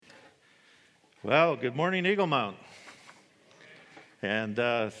Well, good morning, Eagle Mount. And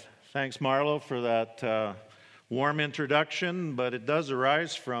thanks, Marlo, for that warm introduction. But it does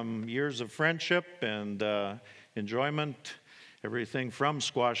arise from years of friendship and enjoyment, everything from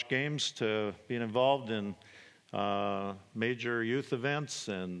squash games to being involved in major youth events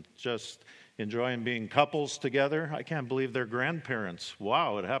and just enjoying being couples together. I can't believe they're grandparents.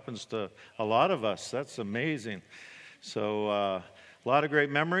 Wow, it happens to a lot of us. That's amazing. So a lot of great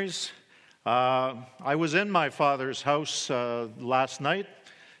memories. I was in my father's house last night.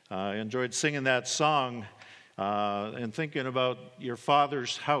 I enjoyed singing that song and thinking about your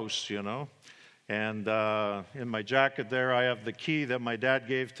father's house, you know. And in my jacket there, I have the key that my dad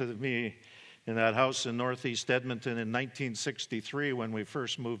gave to me in that house in Northeast Edmonton in 1963 when we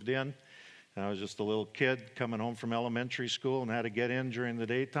first moved in. And I was just a little kid coming home from elementary school and had to get in during the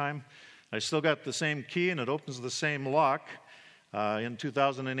daytime. I still got the same key and it opens the same lock. In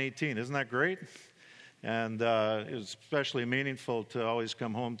 2018. Isn't that great? And it was especially meaningful to always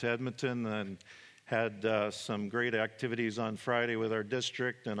come home to Edmonton and had some great activities on Friday with our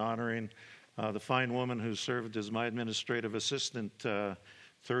district and honoring the fine woman who served as my administrative assistant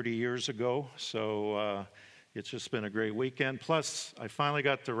 30 years ago. So it's just been a great weekend. Plus, I finally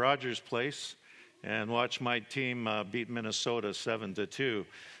got to Rogers Place and watched my team beat Minnesota 7-2.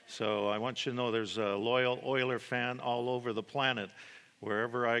 So I want you to know there's a loyal Oiler fan all over the planet,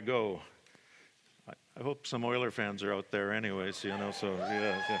 wherever I go. I hope some Oiler fans are out there anyways, you know, so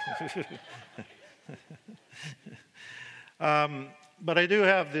yeah. But I do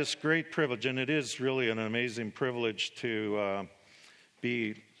have this great privilege, and it is really an amazing privilege to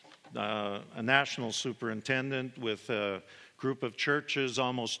be a national superintendent with a group of churches,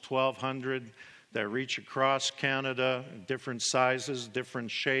 almost 1,200, that reach across Canada, different sizes, different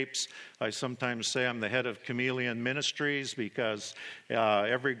shapes. I sometimes say I'm the head of Chameleon Ministries because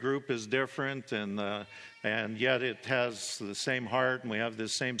every group is different and yet it has the same heart and we have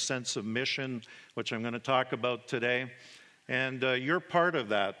this same sense of mission, which I'm going to talk about today. And you're part of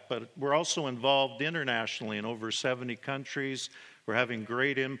that, but we're also involved internationally in over 70 countries. We're having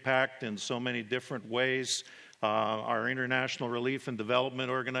great impact in so many different ways. Our International Relief and Development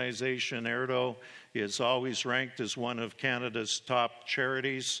Organization, ERDO, is always ranked as one of Canada's top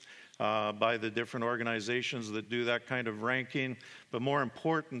charities by the different organizations that do that kind of ranking. But more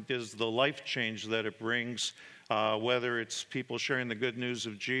important is the life change that it brings, whether it's people sharing the good news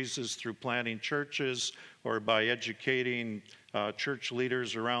of Jesus through planting churches or by educating church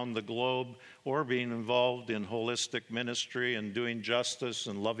leaders around the globe or being involved in holistic ministry and doing justice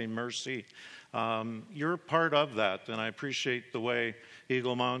and loving mercy. You're part of that, and I appreciate the way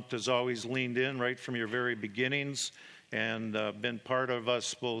Eagle Mount has always leaned in right from your very beginnings and been part of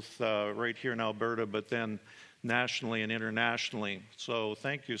us both right here in Alberta, but then nationally and internationally. So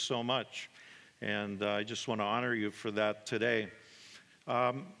thank you so much, and I just want to honor you for that today.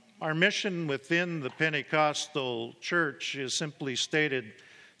 Our mission within the Pentecostal Church is simply stated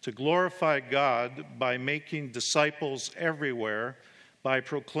to glorify God by making disciples everywhere, by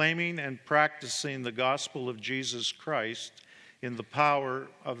proclaiming and practicing the gospel of Jesus Christ in the power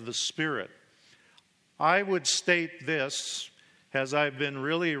of the Spirit. I would state this, as I've been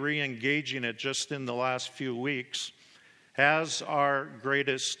really re-engaging it just in the last few weeks, as our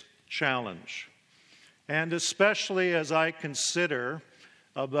greatest challenge. And especially as I consider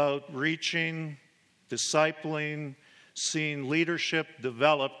about reaching, discipling, seeing leadership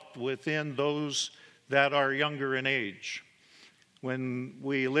developed within those that are younger in age. When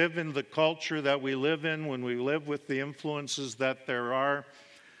we live in the culture that we live in, when we live with the influences that there are,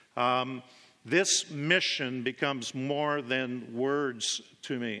 this mission becomes more than words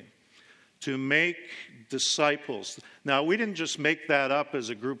to me. To make disciples. Now, we didn't just make that up as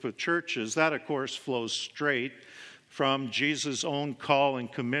a group of churches. That, of course, flows straight from Jesus' own call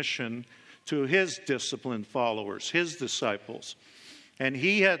and commission to his disciplined followers, his disciples. And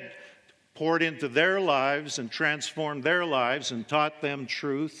he had poured into their lives and transformed their lives and taught them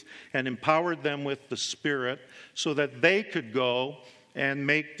truth and empowered them with the Spirit so that they could go and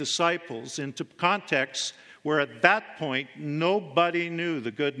make disciples into contexts where at that point nobody knew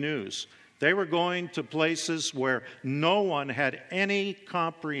the good news. They were going to places where no one had any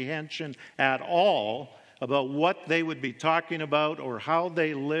comprehension at all about what they would be talking about or how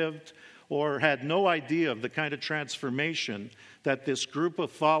they lived, or had no idea of the kind of transformation that this group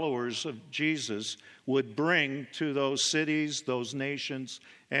of followers of Jesus would bring to those cities, those nations,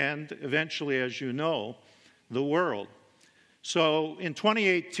 and eventually, as you know, the world. So in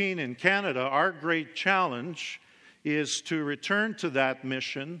 2018 in Canada, our great challenge is to return to that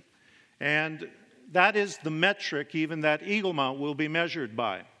mission, and that is the metric even that Eagle Mount will be measured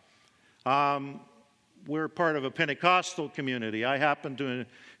by. We're part of a Pentecostal community. I happen to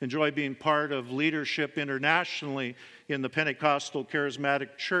enjoy being part of leadership internationally in the Pentecostal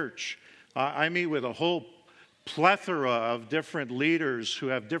Charismatic Church. I meet with a whole plethora of different leaders who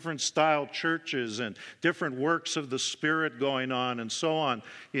have different style churches and different works of the Spirit going on and so on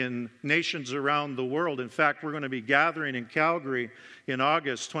in nations around the world. In fact, we're going to be gathering in Calgary in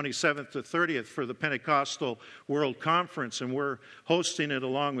August 27th to 30th for the Pentecostal World Conference, and we're hosting it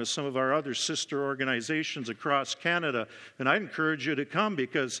along with some of our other sister organizations across Canada. And I'd encourage you to come,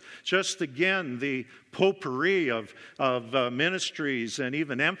 because just again, the potpourri of ministries and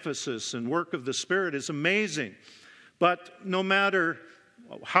even emphasis and work of the Spirit is amazing. But no matter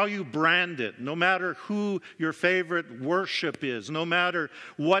how you brand it, no matter who your favorite worship is, no matter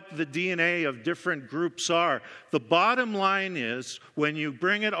what the DNA of different groups are, the bottom line is, when you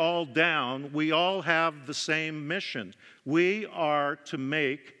bring it all down, we all have the same mission. We are to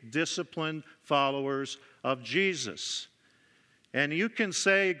make disciplined followers of Jesus. And you can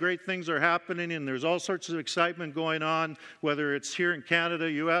say great things are happening and there's all sorts of excitement going on, whether it's here in Canada,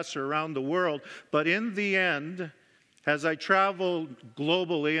 U.S., or around the world. But in the end, as I travel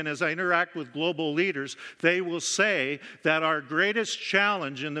globally and as I interact with global leaders, they will say that our greatest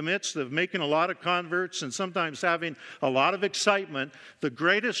challenge in the midst of making a lot of converts and sometimes having a lot of excitement, the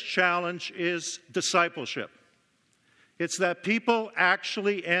greatest challenge is discipleship. It's that people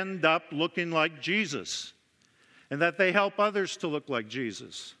actually end up looking like Jesus, and that they help others to look like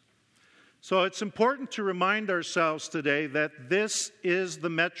Jesus. So it's important to remind ourselves today that this is the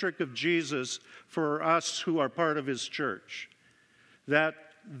metric of Jesus for us who are part of his church. That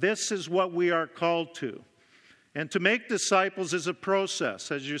this is what we are called to. And to make disciples is a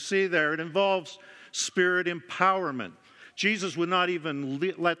process. As you see there, it involves Spirit empowerment. Jesus would not even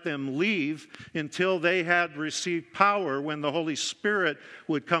let them leave until they had received power, when the Holy Spirit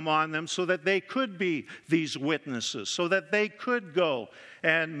would come on them, so that they could be these witnesses, so that they could go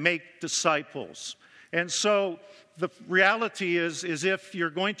and make disciples. And so the reality is if you're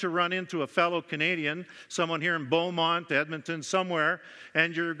going to run into a fellow Canadian, someone here in Beaumont, Edmonton, somewhere,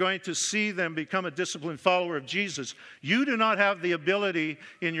 and you're going to see them become a disciplined follower of Jesus, you do not have the ability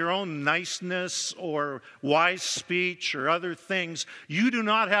in your own niceness or wise speech or other things, you do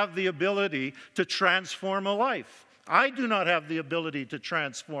not have the ability to transform a life. I do not have the ability to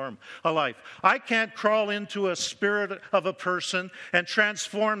transform a life. I can't crawl into a spirit of a person and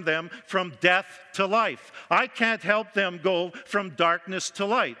transform them from death to life. I can't help them go from darkness to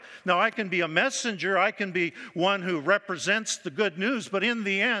light. Now, I can be a messenger. I can be one who represents the good news. But in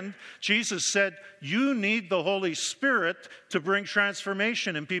the end, Jesus said, you need the Holy Spirit to bring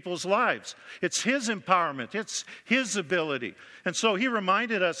transformation in people's lives. It's his empowerment. It's his ability. And so he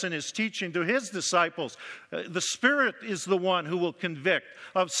reminded us in his teaching to his disciples, the Spirit is the one who will convict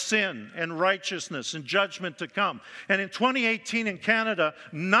of sin and righteousness and judgment to come. And in 2018 in Canada,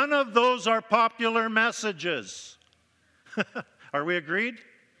 none of those are popular messages. Are we agreed?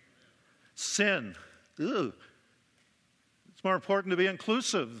 Sin. Ew. It's more important to be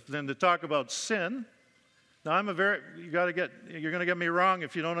inclusive than to talk about sin. Now, you're going to get me wrong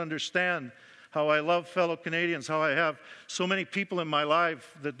if you don't understand how I love fellow Canadians, how I have so many people in my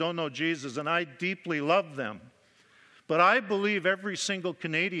life that don't know Jesus, and I deeply love them. But I believe every single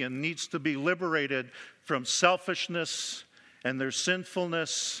Canadian needs to be liberated from selfishness and their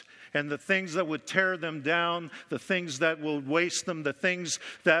sinfulness and the things that would tear them down, the things that will waste them, the things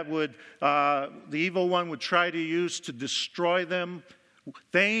that the evil one would try to use to destroy them.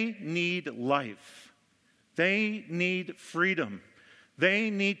 They need life. They need freedom. They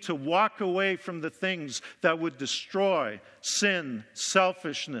need to walk away from the things that would destroy sin,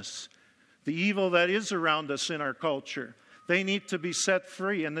 selfishness, the evil that is around us in our culture. They need to be set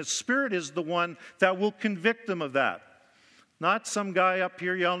free, and the Spirit is the one that will convict them of that. Not some guy up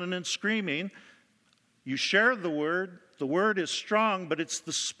here yelling and screaming. You share the word is strong, but it's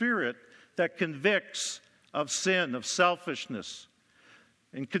the Spirit that convicts of sin, of selfishness,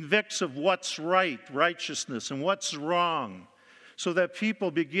 and convicts of what's right, righteousness, and what's wrong, so that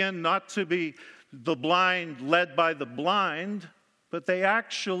people begin not to be the blind led by the blind, but they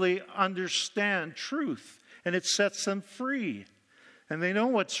actually understand truth, and it sets them free. And they know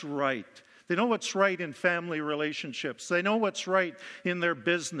what's right. They know what's right in family relationships. They know what's right in their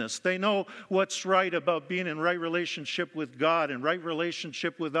business. They know what's right about being in right relationship with God and right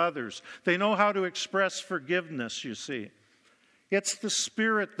relationship with others. They know how to express forgiveness, you see. It's the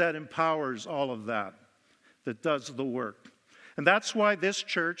Spirit that empowers all of that does the work. And that's why this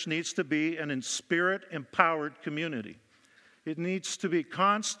church needs to be an Spirit-empowered community. It needs to be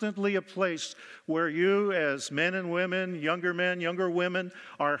constantly a place where you, as men and women, younger women,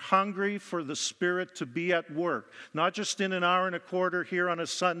 are hungry for the Spirit to be at work. Not just in an hour and a quarter here on a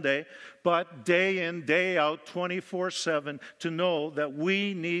Sunday, but day in, day out, 24/7, to know that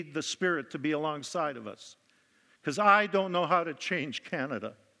we need the Spirit to be alongside of us. Because I don't know how to change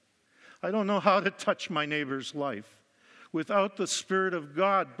Canada. I don't know how to touch my neighbor's life without the Spirit of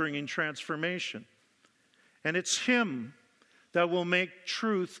God bringing transformation. And it's Him that will make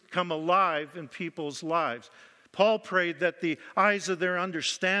truth come alive in people's lives. Paul prayed that the eyes of their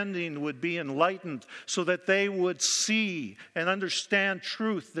understanding would be enlightened so that they would see and understand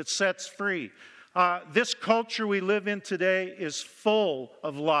truth that sets free. This culture we live in today is full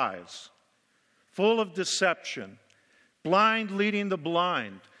of lies, full of deception, blind leading the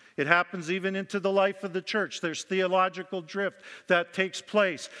blind. It happens even into the life of the church. There's theological drift that takes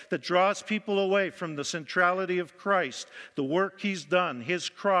place that draws people away from the centrality of Christ, the work He's done, His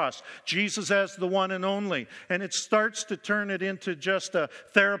cross, Jesus as the one and only. And it starts to turn it into just a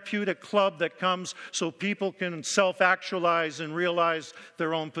therapeutic club that comes so people can self-actualize and realize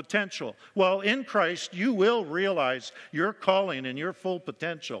their own potential. Well, in Christ, you will realize your calling and your full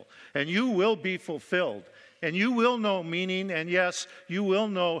potential, and you will be fulfilled. And you will know meaning, and yes, you will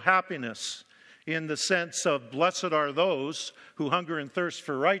know happiness in the sense of blessed are those who hunger and thirst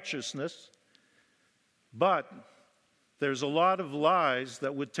for righteousness. But there's a lot of lies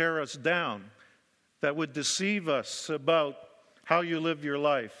that would tear us down, that would deceive us about how you live your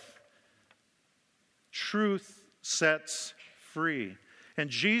life. Truth sets free. And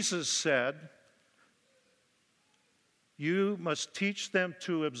Jesus said, you must teach them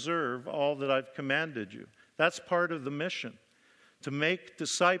to observe all that I've commanded you. That's part of the mission. To make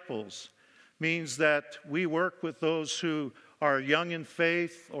disciples means that we work with those who are young in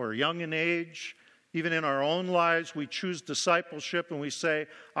faith or young in age. Even in our own lives, we choose discipleship and we say,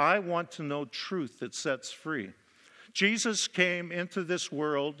 I want to know truth that sets free. Jesus came into this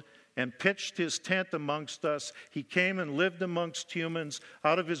world and pitched His tent amongst us. He came and lived amongst humans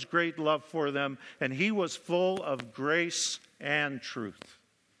out of His great love for them, and He was full of grace and truth.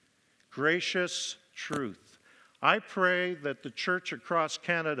 Gracious truth. I pray that the church across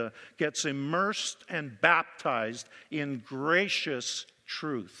Canada gets immersed and baptized in gracious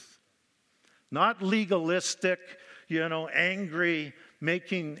truth. Not legalistic, angry,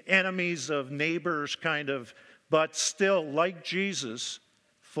 making enemies of neighbors kind of, but still, like Jesus,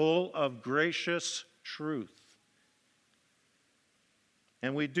 full of gracious truth.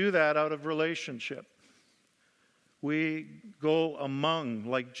 And we do that out of relationship. We go among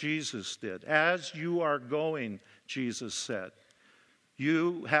like Jesus did. As you are going, Jesus said,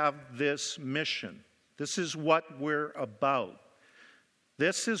 you have this mission. This is what we're about.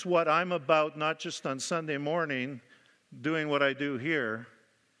 This is what I'm about, not just on Sunday morning doing what I do here.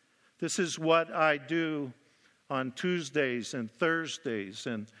 This is what I do on Tuesdays and Thursdays,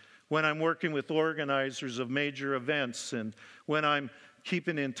 and when I'm working with organizers of major events, and when I'm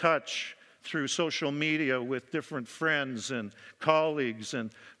keeping in touch through social media with different friends and colleagues,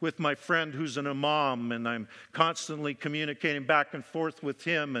 and with my friend who's an imam, and I'm constantly communicating back and forth with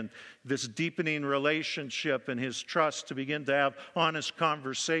him, and this deepening relationship and his trust to begin to have honest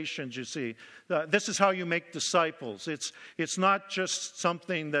conversations, you see. This is how you make disciples. It's not just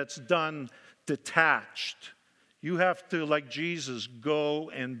something that's done detached. You have to, like Jesus, go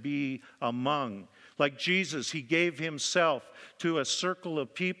and be among. Like Jesus, He gave Himself to a circle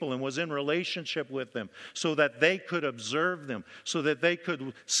of people and was in relationship with them so that they could observe them, so that they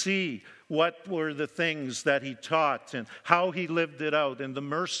could see what were the things that He taught and how He lived it out and the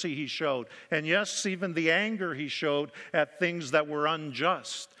mercy He showed. And yes, even the anger He showed at things that were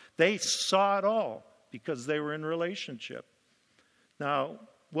unjust. They saw it all because they were in relationship. Now,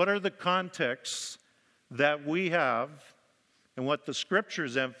 what are the contexts that we have and what the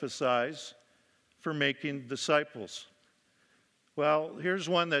Scriptures emphasize for making disciples? Well, here's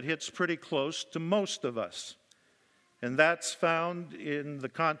one that hits pretty close to most of us. And that's found in the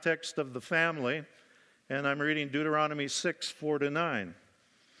context of the family. And I'm reading Deuteronomy 6, 4-9.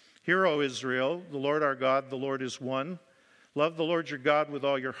 Hear, O Israel, the Lord our God, the Lord is one. Love the Lord your God with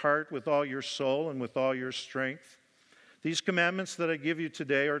all your heart, with all your soul, and with all your strength. These commandments that I give you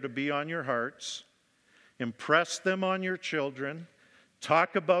today are to be on your hearts. Impress them on your children.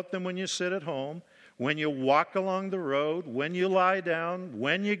 Talk about them when you sit at home, when you walk along the road, when you lie down,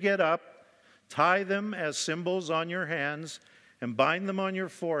 when you get up. Tie them as symbols on your hands and bind them on your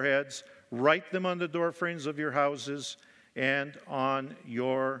foreheads. Write them on the doorframes of your houses and on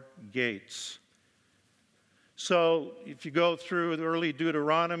your gates. So if you go through the early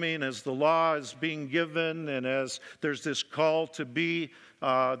Deuteronomy, and as the law is being given, and as there's this call to be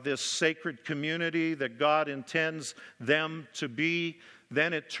this sacred community that God intends them to be,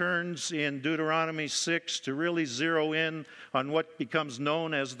 then it turns in Deuteronomy 6 to really zero in on what becomes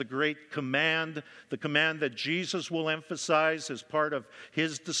known as the Great Command, the command that Jesus will emphasize as part of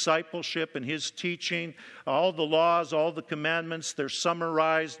his discipleship and his teaching. All the laws, all the commandments, they're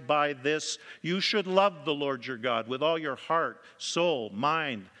summarized by this: you should love the Lord your God with all your heart, soul,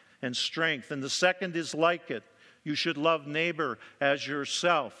 mind, and strength. And the second is like it: you should love neighbor as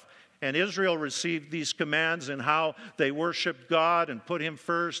yourself. And Israel received these commands in how they worshiped God and put him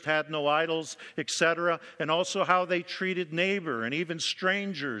first, had no idols, etc. And also how they treated neighbor and even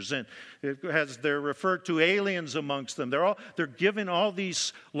strangers. And as they're referred to, aliens amongst them. They're given all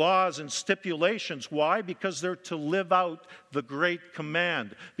these laws and stipulations. Why? Because they're to live out the great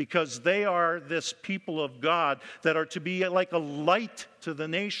command. Because they are this people of God that are to be like a light to the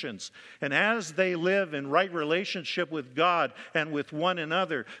nations. And as they live in right relationship with God and with one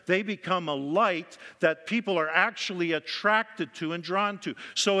another, they become a light that people are actually attracted to and drawn to.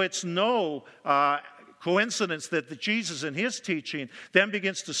 So it's no coincidence that Jesus in his teaching then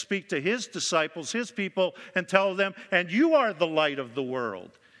begins to speak to his disciples, his people, and tell them, and you are the light of the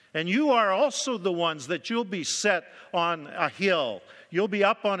world. And you are also the ones that you'll be set on a hill. You'll be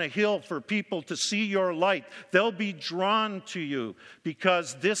up on a hill for people to see your light. They'll be drawn to you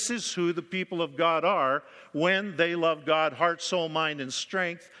because this is who the people of God are when they love God, heart, soul, mind, and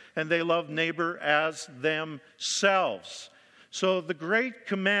strength, and they love neighbor as themselves. So the great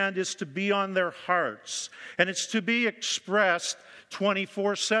command is to be on their hearts, and it's to be expressed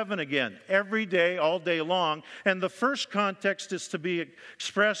 24/7 again, every day, all day long. And the first context is to be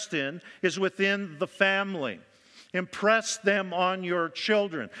expressed in is within the family. Impress them on your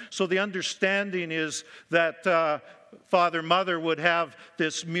children. So the understanding is that father, mother would have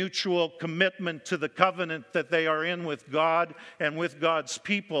this mutual commitment to the covenant that they are in with God and with God's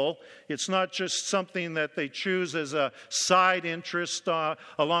people. It's not just something that they choose as a side interest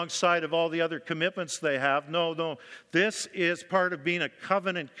alongside of all the other commitments they have. No. This is part of being a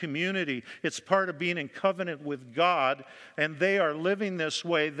covenant community. It's part of being in covenant with God, and they are living this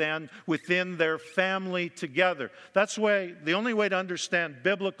way then within their family together. That's why the only way to understand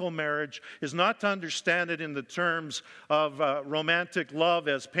biblical marriage is not to understand it in the terms of romantic love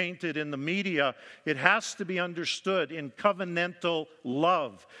as painted in the media. It has to be understood in covenantal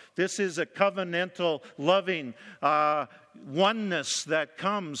love. This is a covenantal loving oneness that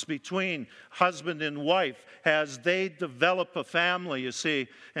comes between husband and wife as they develop a family, you see.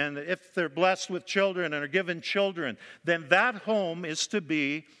 And if they're blessed with children and are given children, then that home is to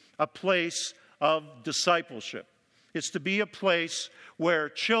be a place of discipleship. It's to be a place where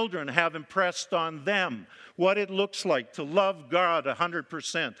children have impressed on them what it looks like to love God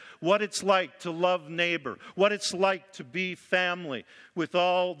 100%, what it's like to love neighbor, what it's like to be family with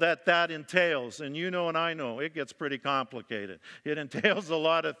all that entails. And you know and I know it gets pretty complicated. It entails a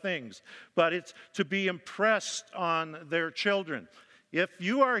lot of things, but it's to be impressed on their children. If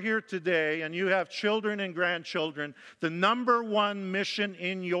you are here today and you have children and grandchildren, the number one mission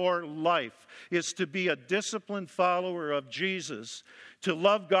in your life is to be a disciplined follower of Jesus, to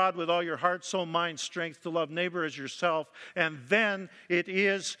love God with all your heart, soul, mind, strength, to love neighbor as yourself, and then it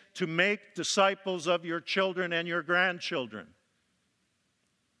is to make disciples of your children and your grandchildren.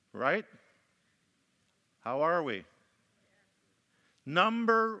 Right? How are we?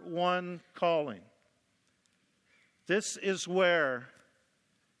 Number one calling. This is where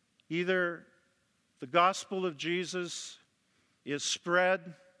either the gospel of Jesus is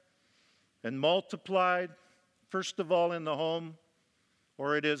spread and multiplied, first of all in the home,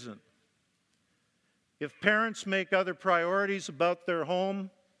 or it isn't. If parents make other priorities about their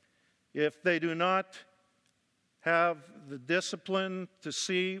home, if they do not have the discipline to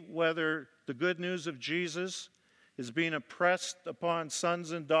see whether the good news of Jesus is being impressed upon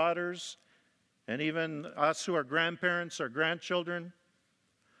sons and daughters, and even us who are grandparents, our grandchildren,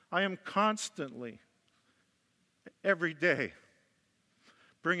 I am constantly, every day,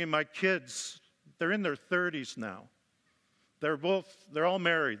 bringing my kids. They're in their 30s now. They're all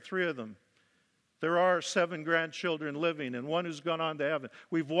married, 3 of them. There are 7 grandchildren living and 1 who's gone on to heaven.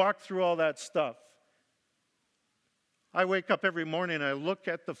 We've walked through all that stuff. I wake up every morning and I look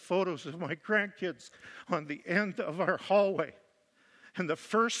at the photos of my grandkids on the end of our hallway. And the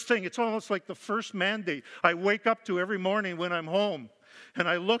first thing, it's almost like the first mandate I wake up to every morning when I'm home. And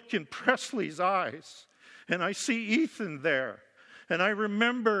I look in Presley's eyes, and I see Ethan there. And I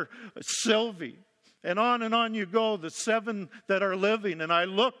remember Sylvie. And on you go, the 7 that are living. And I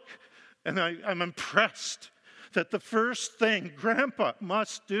look, and I'm impressed that the first thing Grandpa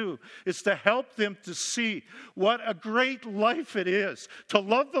must do is to help them to see what a great life it is to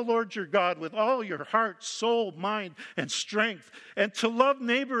love the Lord your God with all your heart, soul, mind, and strength, and to love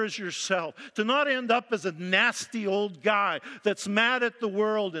neighbor as yourself, to not end up as a nasty old guy that's mad at the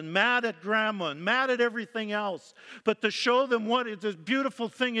world and mad at Grandma and mad at everything else, but to show them what a beautiful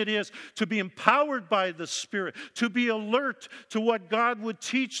thing it is to be empowered by the Spirit, to be alert to what God would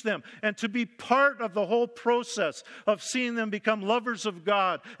teach them, and to be part of the whole process of seeing them become lovers of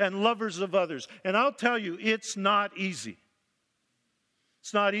God and lovers of others. And I'll tell you, it's not easy.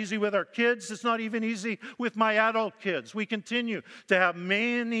 It's not easy with our kids. It's not even easy with my adult kids. We continue to have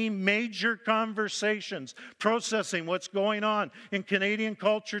many major conversations processing what's going on in Canadian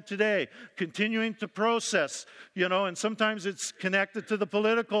culture today, continuing to process, and sometimes it's connected to the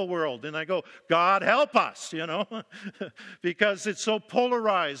political world. And I go, God help us, because it's so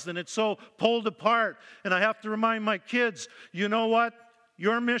polarized and it's so pulled apart. And I have to remind my kids, you know what?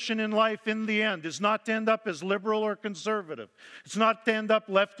 Your mission in life in the end is not to end up as liberal or conservative. It's not to end up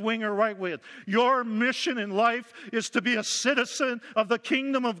left-wing or right-wing. Your mission in life is to be a citizen of the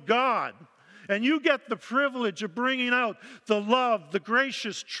kingdom of God. And you get the privilege of bringing out the love, the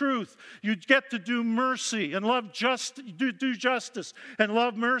gracious truth. You get to do mercy and do justice and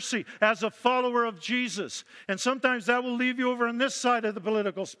love mercy as a follower of Jesus. And sometimes that will leave you over on this side of the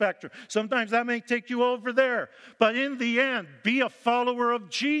political spectrum. Sometimes that may take you over there. But in the end, be a follower of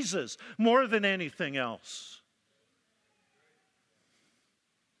Jesus more than anything else.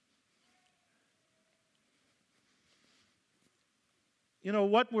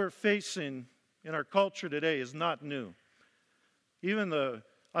 What we're facing in our culture today is not new. Even the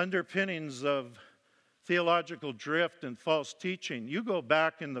underpinnings of theological drift and false teaching, you go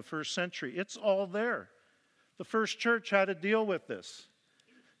back in the first century, it's all there. The first church had to deal with this.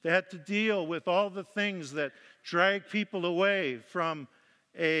 They had to deal with all the things that drag people away from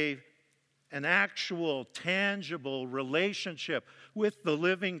an actual, tangible relationship with the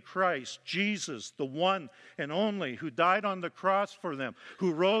living Christ, Jesus, the one and only, who died on the cross for them,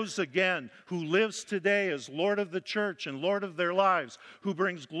 who rose again, who lives today as Lord of the church and Lord of their lives, who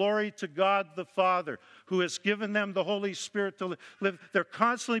brings glory to God the Father, who has given them the Holy Spirit to live. They're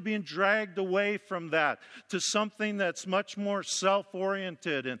constantly being dragged away from that to something that's much more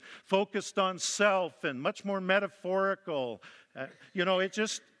self-oriented and focused on self and much more metaphorical. It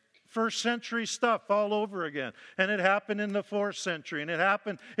just... first century stuff all over again. And it happened in the 4th century. And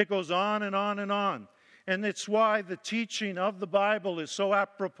it goes on and on and on. And it's why the teaching of the Bible is so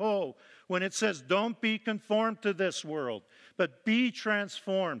apropos when it says, don't be conformed to this world, but be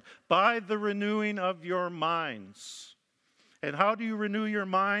transformed by the renewing of your minds. And how do you renew your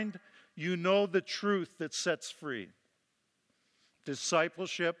mind? You know the truth that sets free.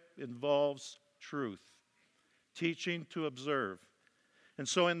 Discipleship involves truth. Teaching to observe. And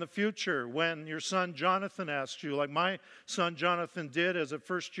so in the future, when your son Jonathan asks you, like my son Jonathan did as a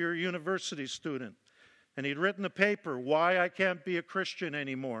first-year university student, and he'd written a paper, Why I Can't Be a Christian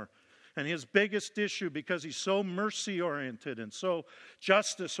Anymore. And his biggest issue, because he's so mercy-oriented and so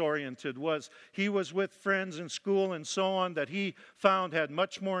justice-oriented, was he was with friends in school and so on that he found had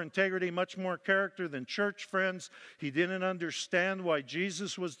much more integrity, much more character than church friends. He didn't understand why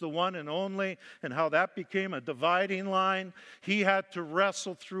Jesus was the one and only and how that became a dividing line. He had to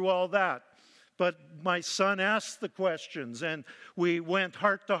wrestle through all that. But my son asked the questions, and we went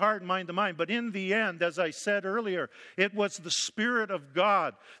heart to heart, mind to mind. But in the end, as I said earlier, it was the Spirit of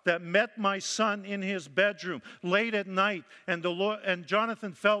God that met my son in his bedroom late at night. And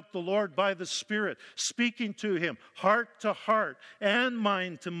Jonathan felt the Lord by the Spirit speaking to him heart to heart and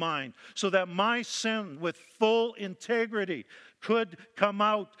mind to mind, so that my son, with full integrity, could come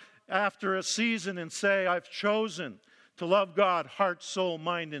out after a season and say, I've chosen to love God, heart, soul,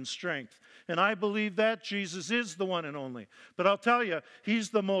 mind, and strength. And I believe that Jesus is the one and only. But I'll tell you,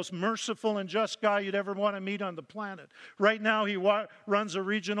 he's the most merciful and just guy you'd ever want to meet on the planet. Right now, he runs a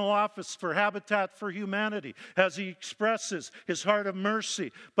regional office for Habitat for Humanity as he expresses his heart of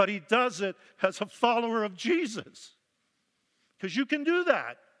mercy. But he does it as a follower of Jesus. Because you can do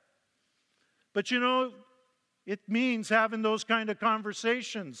that. But it means having those kind of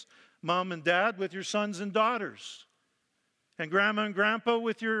conversations, mom and dad, with your sons and daughters. And grandma and grandpa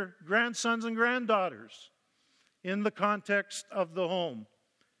with your grandsons and granddaughters in the context of the home.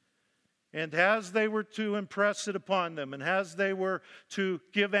 And as they were to impress it upon them, and as they were to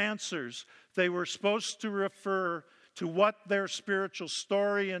give answers, they were supposed to refer to what their spiritual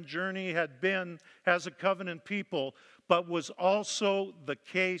story and journey had been as a covenant people, but was also the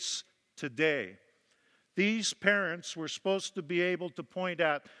case today. These parents were supposed to be able to point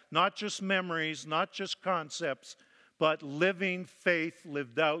at not just memories, not just concepts, but living faith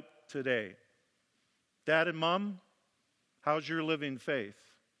lived out today. Dad and Mom, how's your living faith?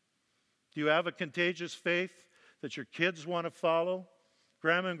 Do you have a contagious faith that your kids want to follow?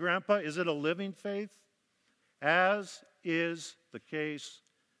 Grandma and Grandpa, is it a living faith? As is the case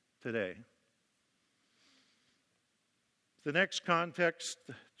today. The next context,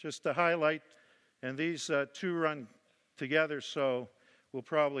 just to highlight, and these two run together, so we'll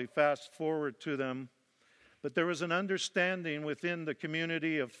probably fast forward to them. But there was an understanding within the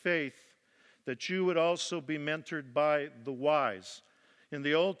community of faith that you would also be mentored by the wise. In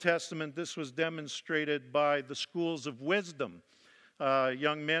the Old Testament, this was demonstrated by the schools of wisdom.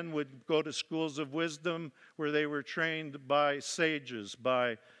 Young men would go to schools of wisdom where they were trained by sages,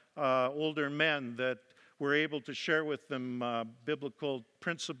 by older men that were able to share with them biblical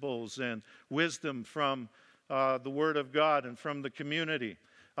principles and wisdom from the Word of God and from the community.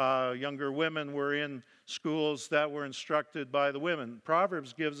 Younger women were in schools that were instructed by the women.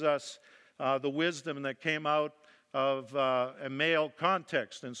 Proverbs gives us the wisdom that came out of a male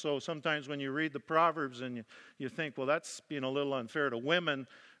context. And so sometimes when you read the Proverbs and you think, well, that's being a little unfair to women.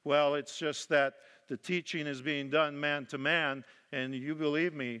 Well, it's just that the teaching is being done man to man. And you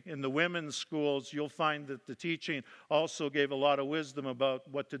believe me, in the women's schools, you'll find that the teaching also gave a lot of wisdom about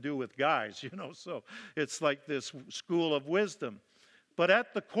what to do with guys, So it's like this school of wisdom. But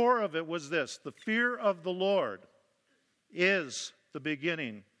at the core of it was this: the fear of the Lord is the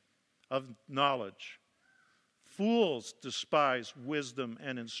beginning of knowledge. Fools despise wisdom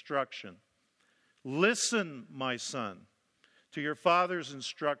and instruction. Listen, my son, to your father's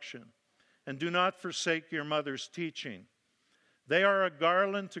instruction, and do not forsake your mother's teaching. They are a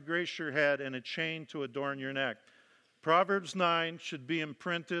garland to grace your head and a chain to adorn your neck. Proverbs 9 should be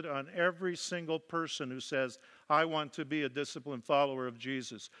imprinted on every single person who says, I want to be a disciplined follower of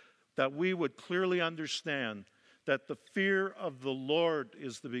Jesus. That we would clearly understand that the fear of the Lord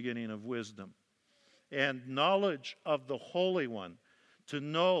is the beginning of wisdom. And knowledge of the Holy One, to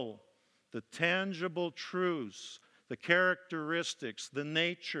know the tangible truths, the characteristics, the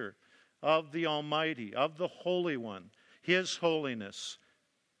nature of the Almighty, of the Holy One, His holiness,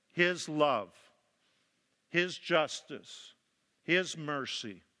 His love, His justice, His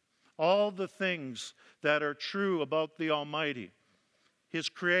mercy, all the things that are true about the Almighty, His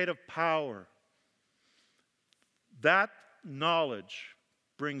creative power. That knowledge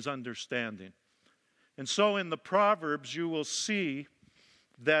brings understanding. And so in the Proverbs, you will see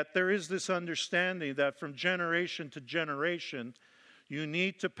that there is this understanding that from generation to generation, you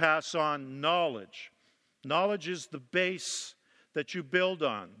need to pass on knowledge. Knowledge is the base that you build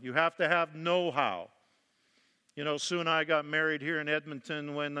on. You have to have know-how. Sue and I got married here in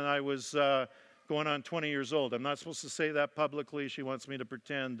Edmonton when I was going on 20 years old. I'm not supposed to say that publicly. She wants me to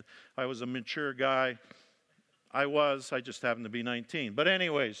pretend I was a mature guy. I just happened to be 19. But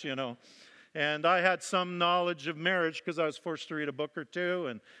anyways, And I had some knowledge of marriage because I was forced to read a book or two,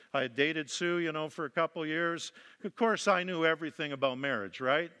 and I had dated Sue, for a couple years. Of course, I knew everything about marriage,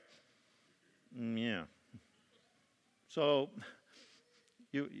 right? Yeah. So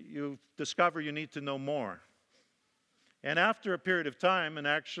you discover you need to know more. And after a period of time and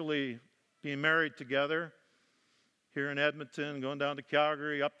actually being married together here in Edmonton, going down to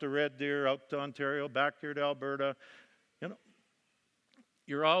Calgary, up to Red Deer, out to Ontario, back here to Alberta,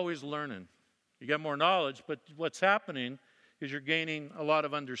 you're always learning. You get more knowledge, but what's happening is you're gaining a lot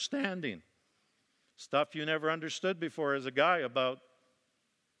of understanding. Stuff you never understood before as a guy about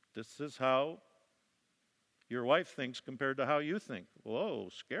this is how your wife thinks compared to how you think. Whoa,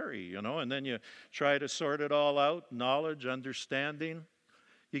 scary, and then you try to sort it all out, knowledge, understanding.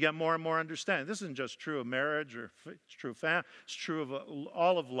 You get more and more understanding. This isn't just true of marriage, or it's true of family. It's true of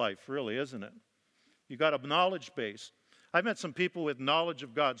all of life, really, isn't it? You got a knowledge base. I've met some people with knowledge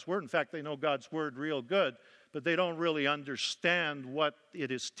of God's Word. In fact, they know God's Word real good, but they don't really understand what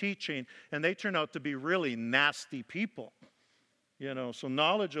it is teaching, and they turn out to be really nasty people. So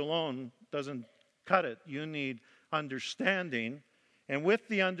knowledge alone doesn't cut it. You need understanding, and with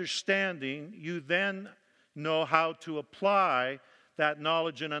the understanding, you then know how to apply that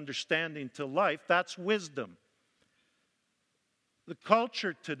knowledge and understanding to life. That's wisdom. The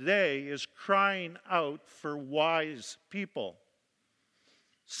culture today is crying out for wise people,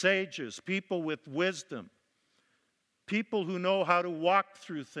 sages, people with wisdom, people who know how to walk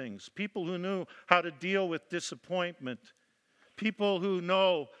through things, people who know how to deal with disappointment, people who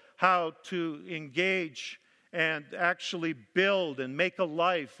know how to engage and actually build and make a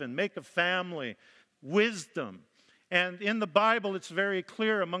life and make a family. Wisdom. And in the Bible, it's very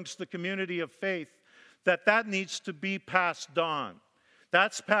clear amongst the community of faith that needs to be passed on.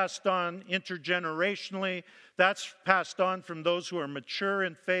 That's passed on intergenerationally. That's passed on from those who are mature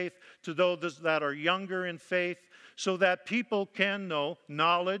in faith to those that are younger in faith, so that people can know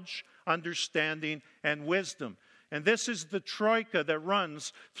knowledge, understanding, and wisdom. And this is the troika that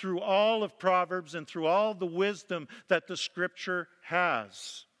runs through all of Proverbs and through all the wisdom that the Scripture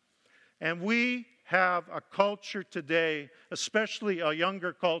has. And we have a culture today, especially a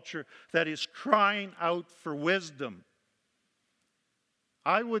younger culture, that is crying out for wisdom.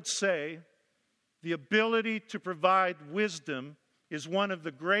 I would say the ability to provide wisdom is one of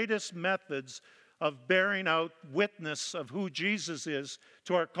the greatest methods of bearing out witness of who Jesus is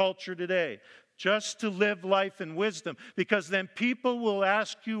to our culture today. Just to live life in wisdom, because then people will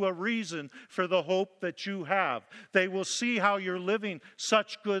ask you a reason for the hope that you have. They will see how you're living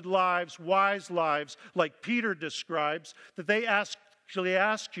such good lives, wise lives, like Peter describes, that they actually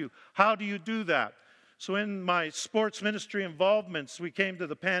ask you, how do you do that? So in my sports ministry involvements, we came to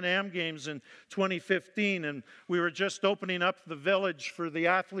the Pan Am Games in 2015, and we were just opening up the village for the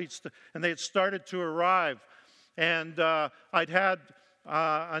athletes, and they had started to arrive. And I'd had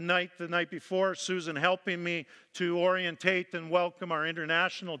the night before, Susan helping me to orientate and welcome our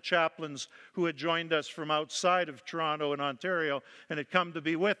international chaplains who had joined us from outside of Toronto and Ontario and had come to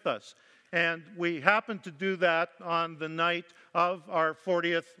be with us. And we happened to do that on the night of our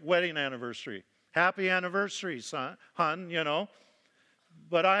 40th wedding anniversary. Happy anniversary, hon, you know.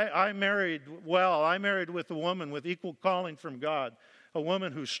 But I married well. I married with a woman with equal calling from God, a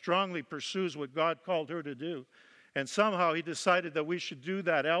woman who strongly pursues what God called her to do. And somehow he decided that we should do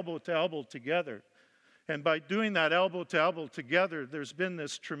that elbow to elbow together. And by doing that elbow to elbow together, there's been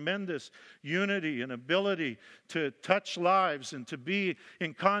this tremendous unity and ability to touch lives and to be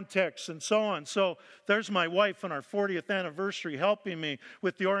in context and so on. So there's my wife on our 40th anniversary helping me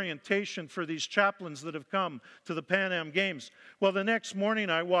with the orientation for these chaplains that have come to the Pan Am Games. Well, the next morning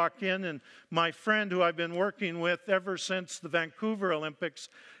I walk in, and my friend who I've been working with ever since the Vancouver Olympics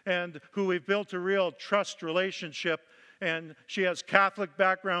and who we've built a real trust relationship, and she has Catholic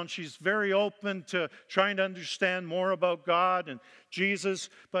background. She's very open to trying to understand more about God and Jesus,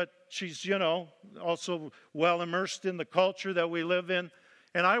 but she's, also well immersed in the culture that we live in.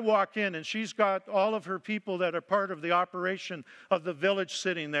 And I walk in, and she's got all of her people that are part of the operation of the village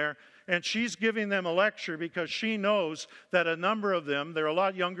sitting there, and she's giving them a lecture because she knows that a number of them, they're a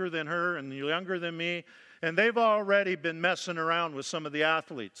lot younger than her and younger than me, and they've already been messing around with some of the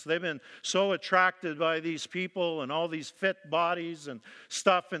athletes. They've been so attracted by these people and all these fit bodies and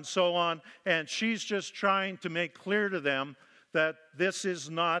stuff and so on. And she's just trying to make clear to them that this is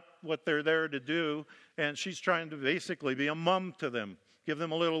not what they're there to do. And she's trying to basically be a mom to them, give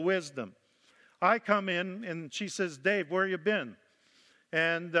them a little wisdom. I come in and she says, Dave, where you been?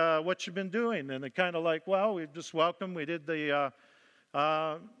 And what you been doing? And they're kind of like, well, we just welcome. We did the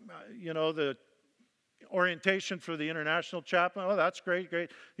orientation for the international chaplain. Oh, that's great.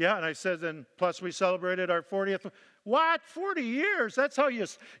 Yeah, and I said, and plus we celebrated our 40th. What? 40 years? That's how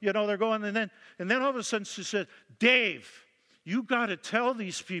they're going. And then all of a sudden she said, Dave, you got to tell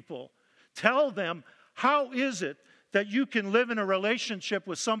these people, tell them, how is it that you can live in a relationship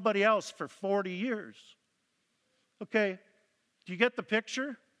with somebody else for 40 years? Okay, do you get the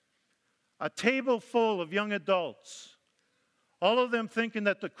picture? A table full of young adults. All of them thinking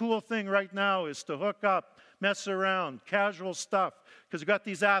that the cool thing right now is to hook up, mess around, casual stuff. Because you've got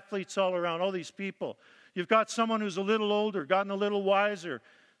these athletes all around, all these people. You've got someone who's a little older, gotten a little wiser,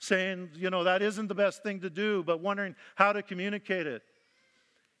 saying, that isn't the best thing to do, but wondering how to communicate it.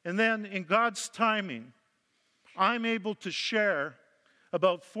 And then in God's timing, I'm able to share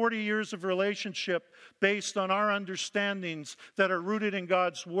about 40 years of relationship based on our understandings that are rooted in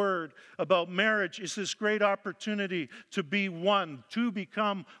God's Word about marriage is this great opportunity to be one, to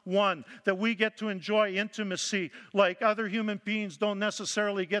become one, that we get to enjoy intimacy like other human beings don't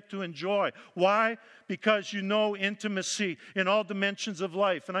necessarily get to enjoy. Why? Because intimacy in all dimensions of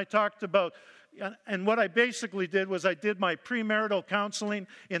life. And I talked about, and what I basically did was I did my premarital counseling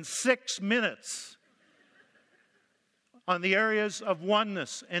in 6 minutes on the areas of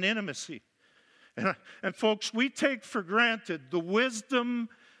oneness and intimacy. And folks, we take for granted the wisdom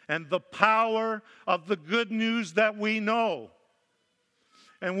and the power of the good news that we know.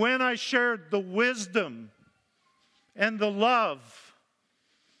 And when I shared the wisdom and the love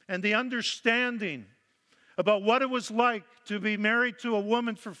and the understanding about what it was like to be married to a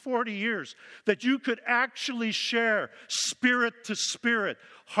woman for 40 years, that you could actually share spirit to spirit,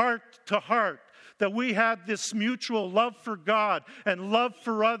 heart to heart, that we had this mutual love for God and love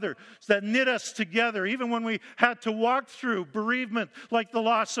for others that knit us together, even when we had to walk through bereavement like the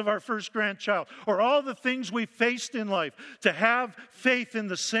loss of our first grandchild, or all the things we faced in life, to have faith in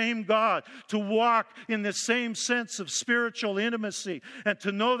the same God, to walk in the same sense of spiritual intimacy, and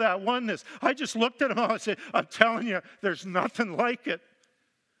to know that oneness. I just looked at them all and said, I'm telling you, there's nothing like it.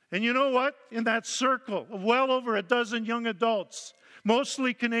 And you know what? In that circle of well over a dozen young adults,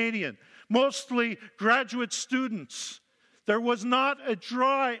 mostly Canadian, mostly graduate students, there was not a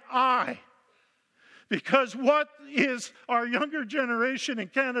dry eye. Because what is our younger generation in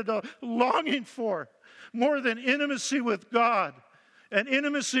Canada longing for more than intimacy with God and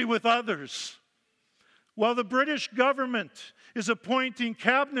intimacy with others? While the British government is appointing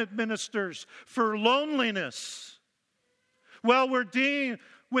cabinet ministers for loneliness, while we're dealing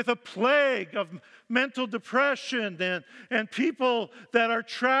with a plague of mental depression and people that are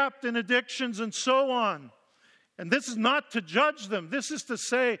trapped in addictions and so on. And this is not to judge them. This is to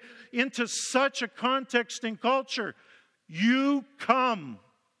say, into such a context and culture, you come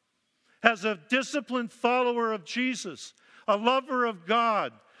as a disciplined follower of Jesus, a lover of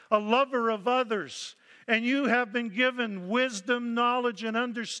God, a lover of others, and you have been given wisdom, knowledge, and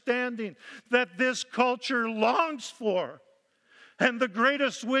understanding that this culture longs for. And the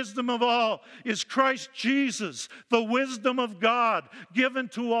greatest wisdom of all is Christ Jesus, the wisdom of God given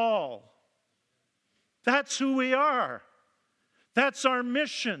to all. That's who we are. That's our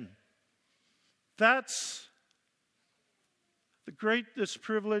mission. That's the greatest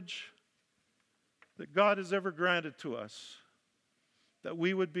privilege that God has ever granted to us, that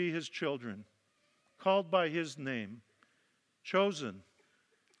we would be His children, called by His name, chosen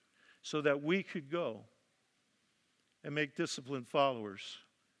so that we could go and make disciplined followers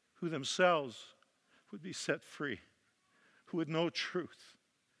who themselves would be set free, who would know truth,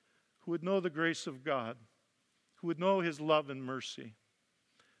 who would know the grace of God, who would know His love and mercy,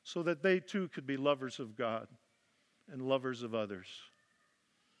 so that they too could be lovers of God and lovers of others.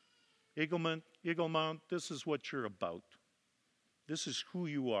 Eaglemount, this is what you're about. This is who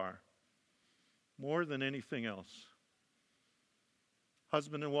you are, more than anything else.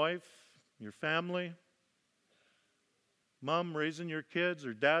 Husband and wife, your family, mom raising your kids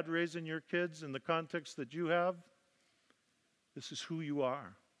or dad raising your kids in the context that you have, this is who you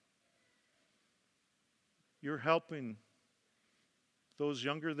are. You're helping those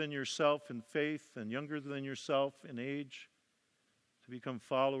younger than yourself in faith and younger than yourself in age to become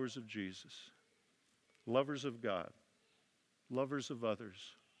followers of Jesus, lovers of God, lovers of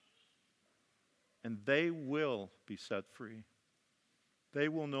others. And they will be set free. They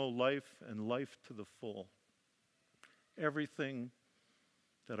will know life and life to the full. Everything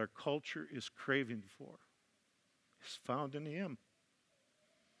that our culture is craving for is found in Him.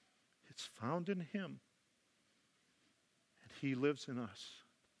 It's found in Him. And He lives in us.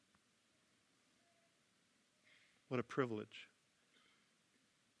 What a privilege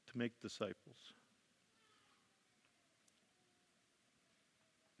to make disciples.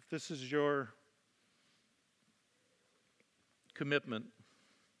 If this is your commitment,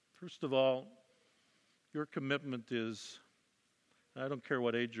 first of all, your commitment is, I don't care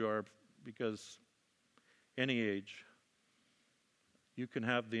what age you are, because any age, you can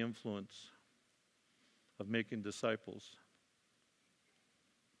have the influence of making disciples.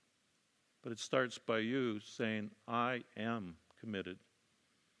 But it starts by you saying, I am committed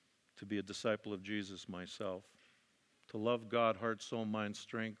to be a disciple of Jesus myself, to love God, heart, soul, mind,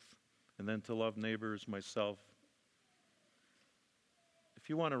 strength, and then to love neighbors, myself. If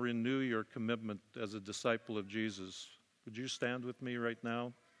you want to renew your commitment as a disciple of Jesus, would you stand with me right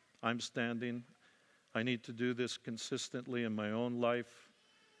now? I'm standing. I need to do this consistently in my own life.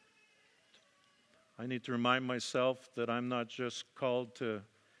 I need to remind myself that I'm not just called to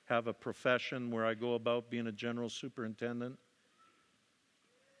have a profession where I go about being a general superintendent.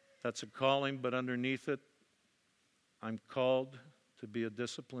 That's a calling, but underneath it, I'm called to be a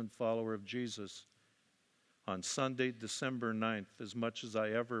disciplined follower of Jesus on Sunday, December 9th, as much as I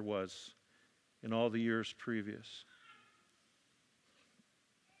ever was in all the years previous.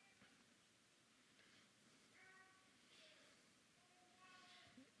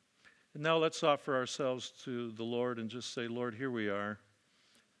 And now let's offer ourselves to the Lord and just say, Lord, here we are.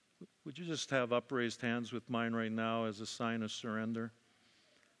 Would you just have upraised hands with mine right now as a sign of surrender?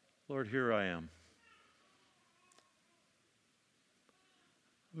 Lord, here I am.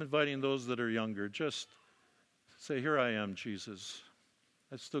 I'm inviting those that are younger, just say, here I am, Jesus.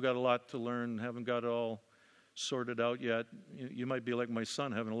 I've still got a lot to learn, haven't got it all sorted out yet. You might be like my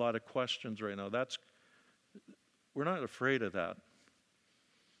son, having a lot of questions right now. We're not afraid of that.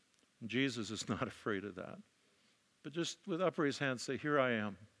 And Jesus is not afraid of that. But just with upraised hands say, here I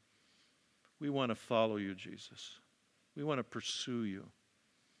am. We want to follow you, Jesus. We want to pursue you.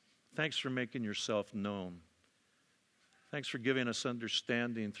 Thanks for making yourself known. Thanks for giving us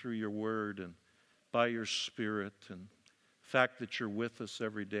understanding through your word and by your Spirit and the fact that you're with us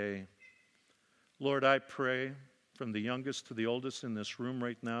every day. Lord, I pray from the youngest to the oldest in this room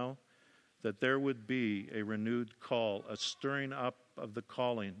right now that there would be a renewed call, a stirring up of the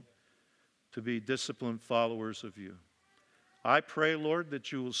calling to be disciplined followers of you. I pray, Lord,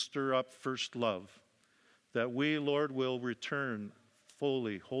 that you will stir up first love, that we, Lord, will return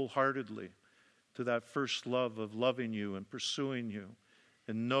fully, wholeheartedly to that first love of loving you and pursuing you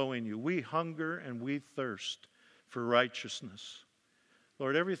and knowing you. We hunger and we thirst for righteousness.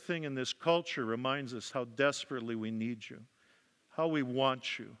 Lord, everything in this culture reminds us how desperately we need you, how we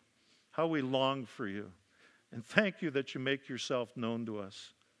want you, how we long for you. And thank you that you make yourself known to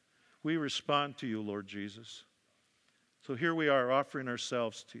us. We respond to you, Lord Jesus. So here we are offering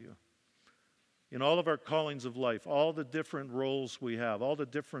ourselves to you. In all of our callings of life, all the different roles we have, all the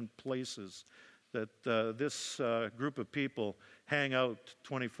different places that this group of people hang out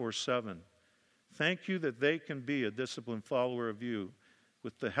 24/7. Thank you that they can be a disciplined follower of you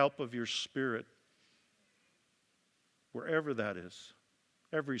with the help of your Spirit, wherever that is,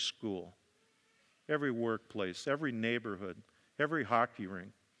 every school, every workplace, every neighborhood, every hockey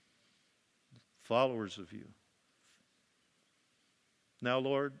rink, followers of you. Now,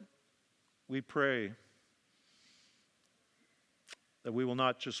 Lord, we pray that we will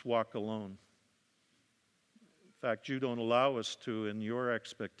not just walk alone. In fact, you don't allow us to in your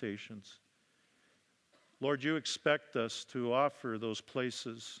expectations. Lord, you expect us to offer those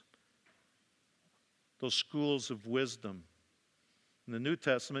places, those schools of wisdom. In the New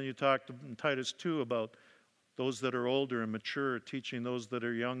Testament, you talked in Titus 2 about those that are older and mature teaching those that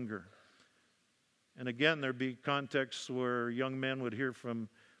are younger. And again, there'd be contexts where young men would hear from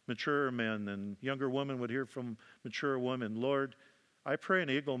mature men and younger women would hear from mature women. Lord, I pray in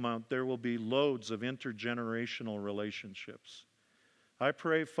Eagle Mount there will be loads of intergenerational relationships. I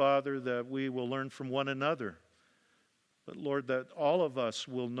pray, Father, that we will learn from one another. But Lord, that all of us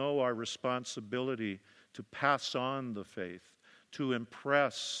will know our responsibility to pass on the faith, to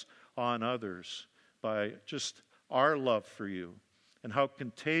impress on others by just our love for you and how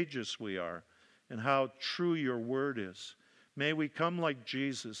contagious we are and how true your word is. May we come like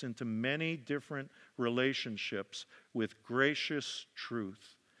Jesus into many different relationships with gracious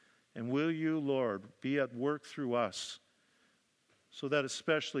truth. And will you, Lord, be at work through us so that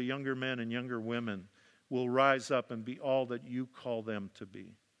especially younger men and younger women will rise up and be all that you call them to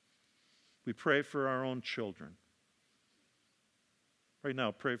be. We pray for our own children. Right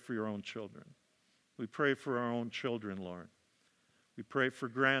now, pray for your own children. We pray for our own children, Lord. We pray for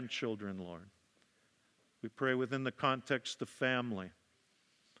grandchildren, Lord. We pray within the context of family.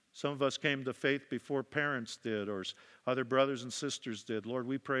 Some of us came to faith before parents did or other brothers and sisters did. Lord,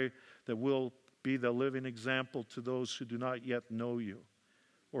 we pray that we'll be the living example to those who do not yet know you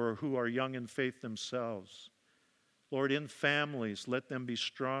or who are young in faith themselves. Lord, in families, let them be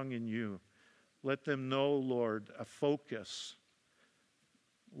strong in you. Let them know, Lord, a focus.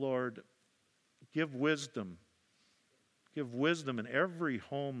 Lord, give wisdom. Give wisdom in every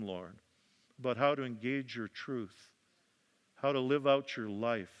home, Lord, about how to engage your truth, how to live out your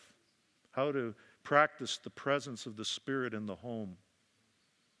life, how to practice the presence of the Spirit in the home.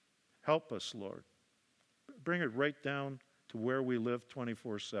 Help us, Lord. Bring it right down to where we live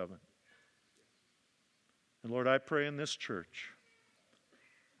 24/7. And Lord, I pray in this church,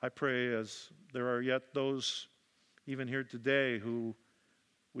 I pray as there are yet those even here today who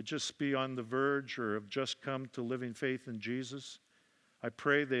would just be on the verge or have just come to living faith in Jesus, I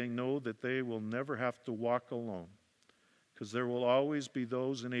pray they know that they will never have to walk alone, because there will always be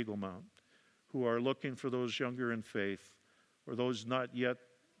those in Eagle Mount who are looking for those younger in faith or those not yet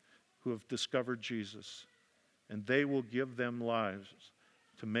who have discovered Jesus. And they will give them lives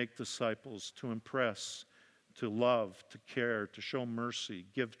to make disciples, to impress, to love, to care, to show mercy,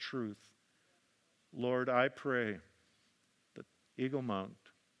 give truth. Lord, I pray that Eagle Mount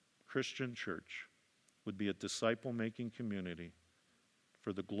Christian Church would be a disciple-making community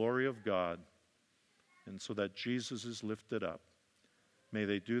for the glory of God and so that Jesus is lifted up. May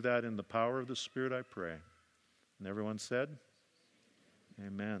they do that in the power of the Spirit, I pray. And everyone said,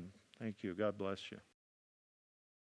 amen. Thank you. God bless you.